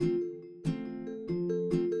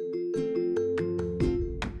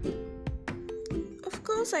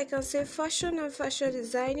Once I can say fashion and fashion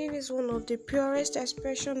designing is one of the purest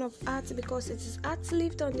expression of art because it is art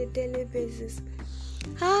lived on a daily basis.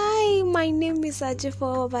 Hi, my name is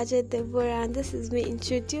Ajifo Obaje Deborah, and this is me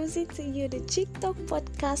introducing to you the Chic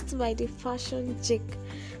podcast by the Fashion Chic.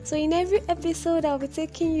 So in every episode, I'll be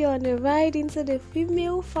taking you on a ride into the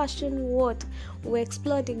female fashion world. We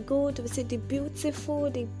explore the good, we see the beautiful,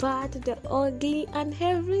 the bad, the ugly, and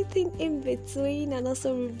everything in between, and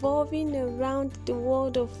also revolving around the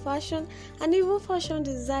world of fashion and even fashion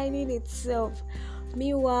designing itself.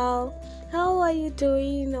 Meanwhile, how are you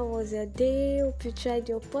doing? How was your day? Hope you tried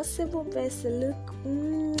your possible best to look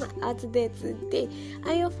out there today.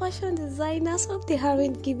 And your fashion designers, hope they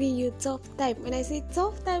aren't giving you tough time. When I say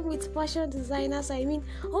tough time with fashion designers, I mean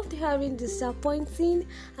hope they aren't disappointing,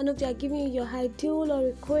 and hope they are giving you your ideal or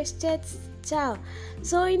requested style.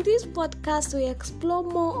 So in this podcast, we explore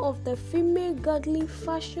more of the female godly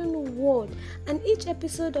fashion world, and each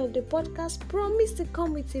episode of the podcast promise to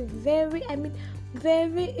come with a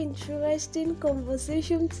very interesting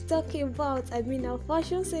conversation to talk about. Our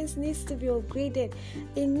fashion sense needs to be upgraded.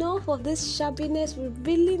 Enough of this shabbiness. We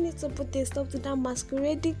really need to put a stop to that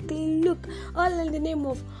masquerading look, all in the name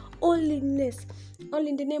of holiness, all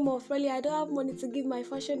in the name of really, I don't have money to give my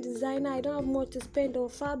fashion designer, I don't have much to spend on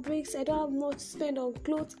fabrics, I don't have much to spend on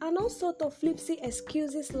clothes, and all sort of flipsy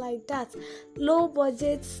excuses like that. Low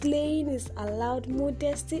budget slaying is allowed.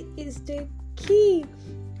 Modesty is the key.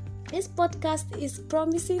 This podcast is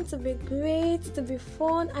promising to be great, to be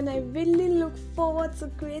fun, and I really look forward to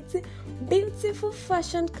creating beautiful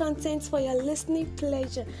fashion content for your listening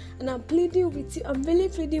pleasure. And I'm really pleading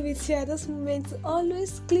with you at this moment to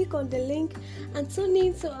always click on the link and tune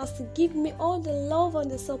in to us to give me all the love and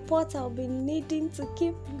the support I'll be needing to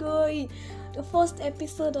keep going. The first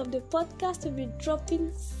episode of the podcast will be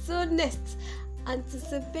dropping soonest.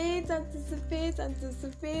 Anticipate,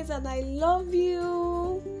 and I love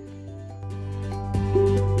you.